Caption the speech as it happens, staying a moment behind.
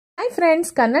Hi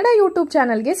friends, Kannada YouTube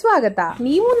ಚಾನಲ್ಗೆ ಸ್ವಾಗತ.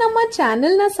 ನೀವು ನಮ್ಮ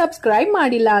ಚಾನೆಲ್ ನ ಸಬ್ಸ್ಕ್ರೈಬ್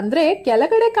ಮಾಡಿಲ್ಲ ಅಂದ್ರೆ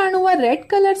ಕೆಳಗಡೆ ಕಾಣುವ ರೆಡ್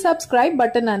ಕಲರ್ ಸಬ್ಸ್ಕ್ರೈಬ್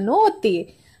ಬಟನ್ ಅನ್ನು ಒತ್ತಿ.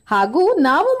 ಹಾಗೂ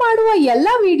ನಾವು ಮಾಡುವ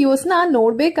ಎಲ್ಲಾ ವಿಡಿಯೋಸ್ ನ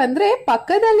ನೋಡ್ಬೇಕಂದ್ರೆ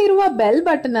ಪಕ್ಕದಲ್ಲಿರುವ ಬೆಲ್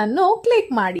ಬಟನ್ ಅನ್ನು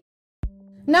ಕ್ಲಿಕ್ ಮಾಡಿ.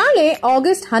 ನಾಳೆ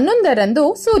ಆಗಸ್ಟ್ 11ರಂದು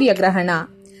ಸೂರ್ಯಗ್ರಹಣ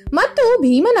ಮತ್ತು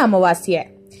ಭೀಮನ ಅಮಾವಾಸ್ಯೆ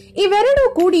ಇವೆರಡೂ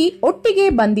ಕೂಡಿ ಒಟ್ಟಿಗೆ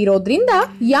ಬಂದಿರೋದ್ರಿಂದ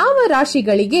ಯಾವ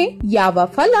ರಾಶಿಗಳಿಗೆ ಯಾವ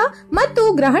ಫಲ ಮತ್ತು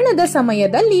ಗ್ರಹಣದ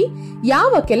ಸಮಯದಲ್ಲಿ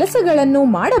ಯಾವ ಕೆಲಸಗಳನ್ನು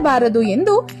ಮಾಡಬಾರದು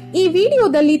ಎಂದು ಈ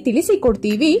ವಿಡಿಯೋದಲ್ಲಿ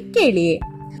ತಿಳಿಸಿಕೊಡ್ತೀವಿ, ಕೇಳಿ.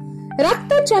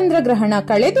 ರಕ್ತ ಚಂದ್ರಗ್ರಹಣ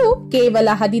ಕಳೆದು ಕೇವಲ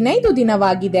 15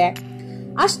 ದಿನವಾಗಿದೆ.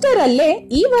 ಅಷ್ಟರಲ್ಲೇ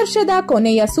ಈ ವರ್ಷದ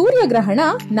ಕೊನೆಯ ಸೂರ್ಯಗ್ರಹಣ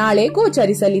ನಾಳೆ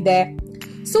ಗೋಚರಿಸಲಿದೆ.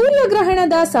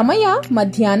 ಸೂರ್ಯಗ್ರಹಣದ ಸಮಯ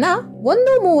ಮಧ್ಯಾಹ್ನ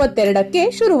 1:32ಕ್ಕೆ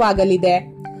ಶುರುವಾಗಲಿದೆ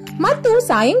ಮತ್ತು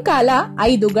ಸಾಯಂಕಾಲ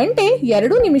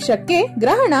 5:02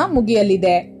 ಗ್ರಹಣ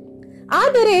ಮುಗಿಯಲಿದೆ.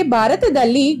 ಆದರೆ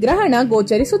ಭಾರತದಲ್ಲಿ ಗ್ರಹಣ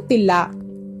ಗೋಚರಿಸುತ್ತಿಲ್ಲ.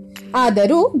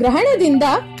 ಆದರೂ ಗ್ರಹಣದಿಂದ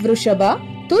ವೃಷಭ,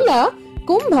 ತುಲ,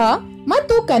 ಕುಂಭ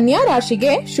ಮತ್ತು ಕನ್ಯಾ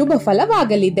ರಾಶಿಗೆ ಶುಭ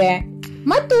ಫಲವಾಗಲಿದೆ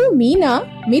ಮತ್ತು ಮೀನ,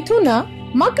 ಮಿಥುನ,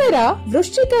 ಮಕರ,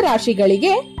 ವೃಶ್ಚಿಕ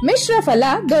ರಾಶಿಗಳಿಗೆ ಮಿಶ್ರ ಫಲ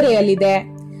ದೊರೆಯಲಿದೆ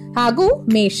ಹಾಗೂ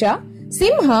ಮೇಷ,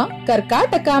 ಸಿಂಹ,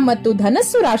 ಕರ್ಕಾಟಕ ಮತ್ತು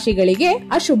ಧನಸ್ಸು ರಾಶಿಗಳಿಗೆ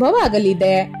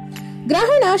ಅಶುಭವಾಗಲಿದೆ.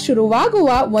 ಗ್ರಹಣ ಶುರುವಾಗುವ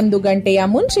 1 ಗಂಟೆಯ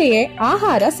ಮುಂಚೆಯೇ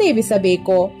ಆಹಾರ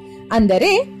ಸೇವಿಸಬೇಕು. ಅಂದರೆ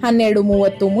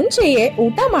 12:30 ಮುಂಚೆಯೇ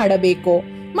ಊಟ ಮಾಡಬೇಕು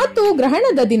ಮತ್ತು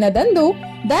ಗ್ರಹಣದ ದಿನದಂದು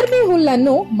ದರ್ಬೆ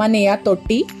ಹುಲ್ಲನ್ನು ಮನೆಯ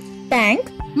ತೊಟ್ಟಿ, ಟ್ಯಾಂಕ್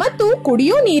ಮತ್ತು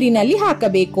ಕುಡಿಯೋ ನೀರಿನಲ್ಲಿ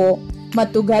ಹಾಕಬೇಕು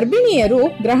ಮತ್ತು ಗರ್ಭಿಣಿಯರು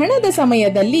ಗ್ರಹಣದ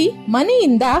ಸಮಯದಲ್ಲಿ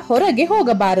ಮನೆಯಿಂದ ಹೊರಗೆ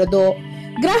ಹೋಗಬಾರದು.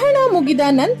 ಗ್ರಹಣ ಮುಗಿದ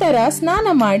ನಂತರ ಸ್ನಾನ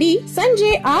ಮಾಡಿ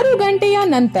ಸಂಜೆ 6 ಗಂಟೆಯ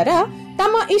ನಂತರ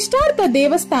ತಮ್ಮ ಇಷ್ಟಾರ್ಥ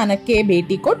ದೇವಸ್ಥಾನಕ್ಕೆ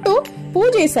ಭೇಟಿ ಕೊಟ್ಟು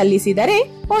ಪೂಜೆ ಸಲ್ಲಿಸಿದರೆ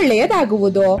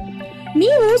ಒಳ್ಳೆಯದಾಗುವುದು.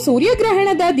 ನೀವು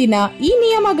ಸೂರ್ಯಗ್ರಹಣದ ದಿನ ಈ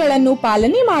ನಿಯಮಗಳನ್ನು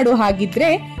ಪಾಲನೆ ಮಾಡೋ ಹಾಗಿದ್ರೆ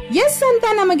ಎಸ್ ಅಂತ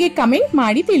ನಮಗೆ ಕಮೆಂಟ್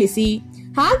ಮಾಡಿ ತಿಳಿಸಿ.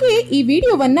 ಹಾಗೆ ಈ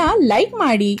ವಿಡಿಯೋವನ್ನ ಲೈಕ್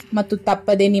ಮಾಡಿ ಮತ್ತು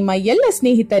ತಪ್ಪದೆ ನಿಮ್ಮ ಎಲ್ಲ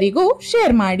ಸ್ನೇಹಿತರಿಗೂ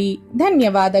ಶೇರ್ ಮಾಡಿ.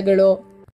 ಧನ್ಯವಾದಗಳು.